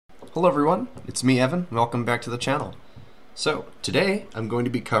Hello everyone, it's me Evan, welcome back to the channel. So today I'm going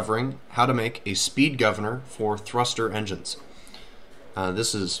to be covering how to make a speed governor for thruster engines.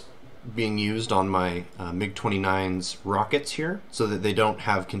 This is being used on my MiG-29's rockets here so that they don't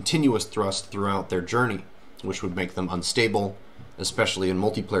have continuous thrust throughout their journey, which would make them unstable, especially in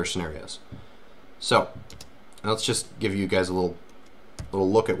multiplayer scenarios. So let's just give you guys a little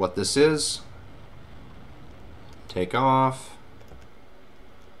look at what this is. Take off.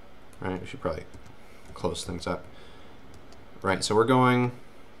 Right, we should probably close things up. Right, so we're going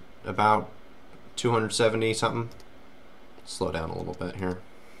about 270 something. Slow down a little bit here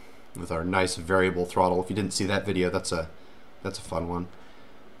with our nice variable throttle. If you didn't see that video, that's a fun one.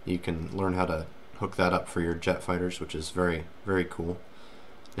 You can learn how to hook that up for your jet fighters, which is very, very cool.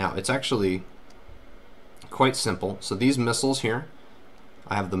 Now, it's actually quite simple. So these missiles here,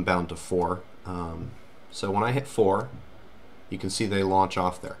 I have them bound to 4. So when I hit 4, you can see they launch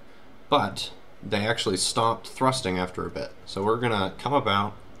off there. But they actually stopped thrusting after a bit. So we're going to come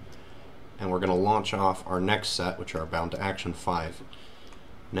about and we're going to launch off our next set, which are bound to action 5.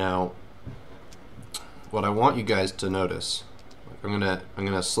 Now, what I want you guys to notice, I'm going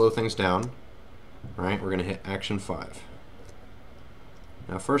to slow things down. Right? We're going to hit action 5.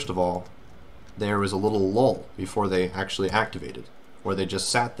 Now, first of all, there was a little lull before they actually activated, where they just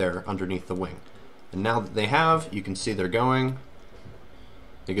sat there underneath the wing. And now that they have, you can see they're going.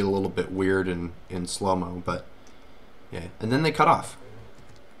 They get a little bit weird in slow-mo, but yeah. And then they cut off.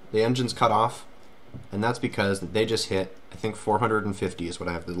 The engine's cut off, and that's because they just hit, I think 450 is what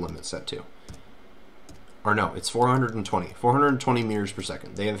I have the limit set to. Or no, it's 420. 420 meters per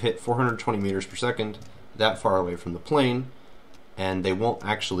second. They have hit 420 meters per second that far away from the plane, and they won't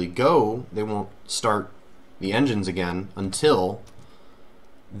actually go, they won't start the engines again until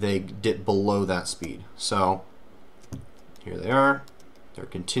they dip below that speed. So here they are. They're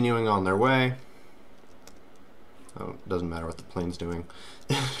continuing on their way. Oh, it doesn't matter what the plane's doing.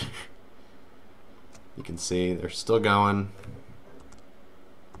 You can see they're still going.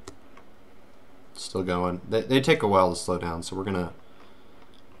 Still going. They take a while to slow down, so we're gonna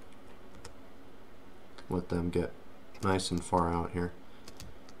let them get nice and far out here.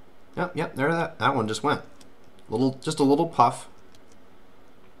 Yep, there that one just went. Just a little puff,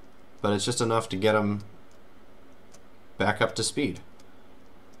 but it's just enough to get them back up to speed.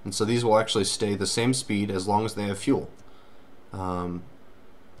 And so these will actually stay the same speed as long as they have fuel. Oh,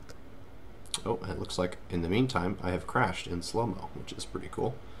 it looks like in the meantime I have crashed in slow-mo, which is pretty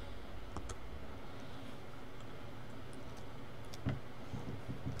cool.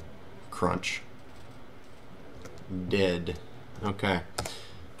 Crunch. Dead. Okay.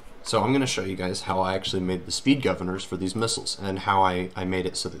 So I'm going to show you guys how I actually made the speed governors for these missiles and how I made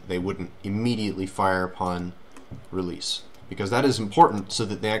it so that they wouldn't immediately fire upon release. Because that is important so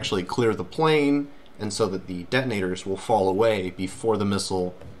that they actually clear the plane and so that the detonators will fall away before the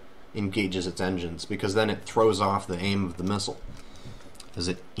missile engages its engines, because then it throws off the aim of the missile as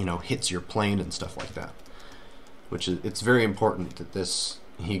it, hits your plane and stuff like that. Which is, it's very important that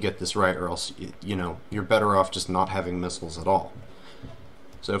you get this right, or else you're better off just not having missiles at all.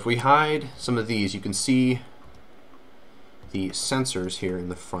 So if we hide some of these, you can see the sensors here in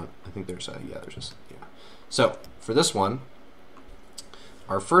the front. I think there's yeah. So for this one,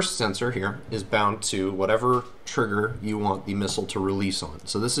 our first sensor here is bound to whatever trigger you want the missile to release on.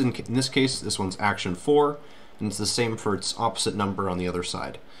 So this in this case, this one's action 4, and it's the same for its opposite number on the other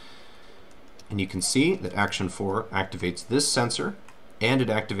side. And you can see that action 4 activates this sensor, and it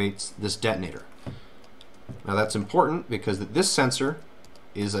activates this detonator. Now that's important because this sensor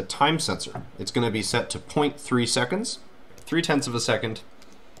is a time sensor. It's going to be set to 0.3 seconds, 0.3 of a second,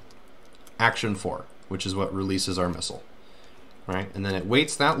 action 4, which is what releases our missile. Right? And then it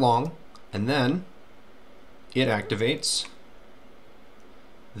waits that long, and then it activates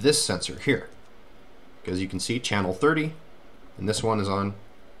this sensor here. Because you can see channel 30, and this one is on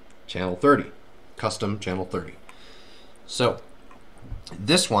channel 30, custom channel 30. So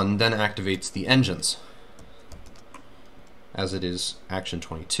this one then activates the engines, as it is action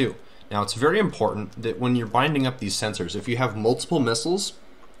 22. Now it's very important that when you're binding up these sensors, if you have multiple missiles,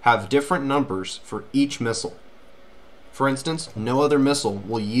 have different numbers for each missile. For instance, no other missile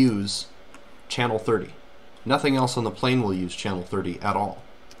will use channel 30. Nothing else on the plane will use channel 30 at all.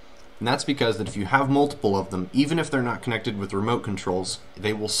 And that's because that if you have multiple of them, even if they're not connected with remote controls,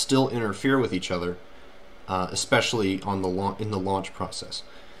 they will still interfere with each other, especially on in the launch process.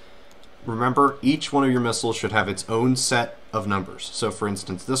 Remember, each one of your missiles should have its own set of numbers. So for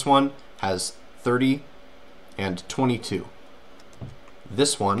instance, this one has 30 and 22.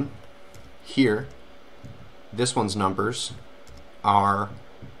 This one here, this one's numbers are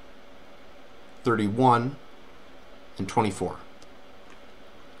 31, and 24.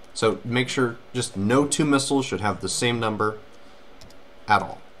 So make sure just no two missiles should have the same number at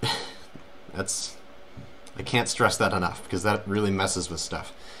all. I can't stress that enough because that really messes with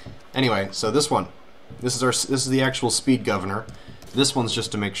stuff. Anyway, so this is the actual speed governor. This one's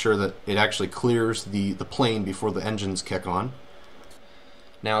just to make sure that it actually clears the plane before the engines kick on.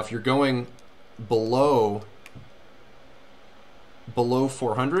 Now, if you're going below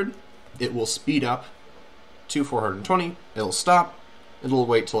 400, it will speed up to 420. It'll stop. It'll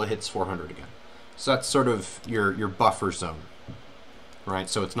wait till it hits 400 again. So that's sort of your buffer zone, right?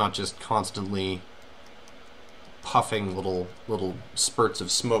 So it's not just constantly puffing little spurts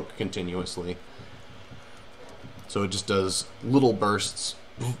of smoke continuously. So it just does little bursts,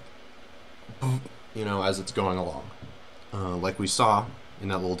 you know, as it's going along, like we saw in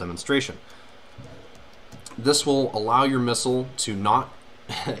that little demonstration. This will allow your missile to not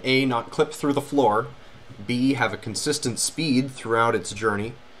clip through the floor, B, have a consistent speed throughout its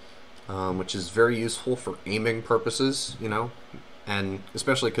journey, which is very useful for aiming purposes, you know, and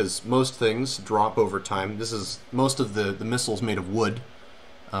especially because most things drop over time. Most of the missile's made of wood,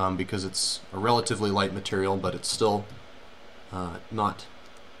 because it's a relatively light material, but it's still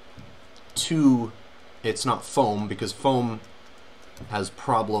it's not foam, because foam has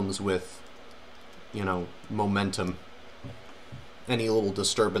problems with, you know, momentum. Any little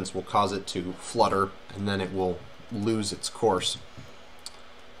disturbance will cause it to flutter, and then it will lose its course.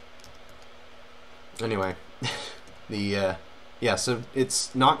 Anyway, so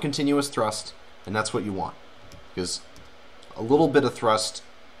it's not continuous thrust, and that's what you want, because a little bit of thrust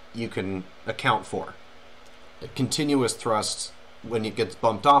you can account for. A continuous thrust, when it gets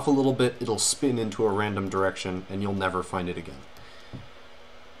bumped off a little bit, it'll spin into a random direction, and you'll never find it again.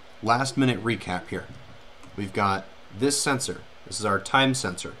 Last minute recap here. We've got this sensor. This is our time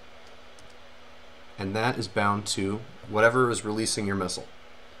sensor. And that is bound to whatever is releasing your missile.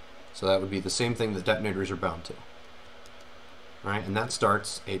 So that would be the same thing that detonators are bound to. All right, and that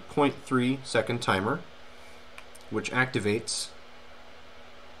starts a 0.3 second timer, which activates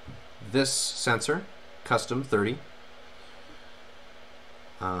this sensor, custom 30.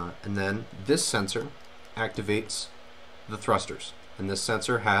 And then this sensor activates the thrusters. And this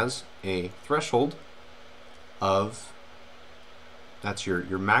sensor has a threshold of, that's your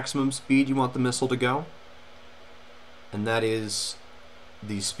maximum speed you want the missile to go, and that is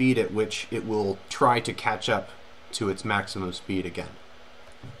the speed at which it will try to catch up to its maximum speed again.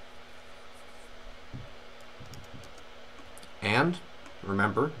 And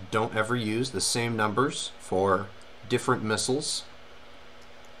remember, don't ever use the same numbers for different missiles,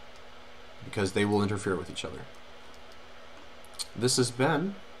 because they will interfere with each other. This has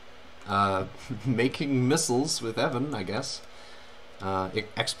been making missiles with Evan, I guess.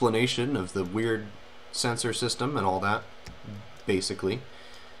 Explanation of the weird sensor system and all that, basically.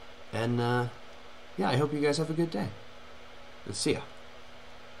 And yeah, I hope you guys have a good day. See ya.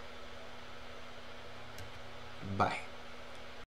 Bye.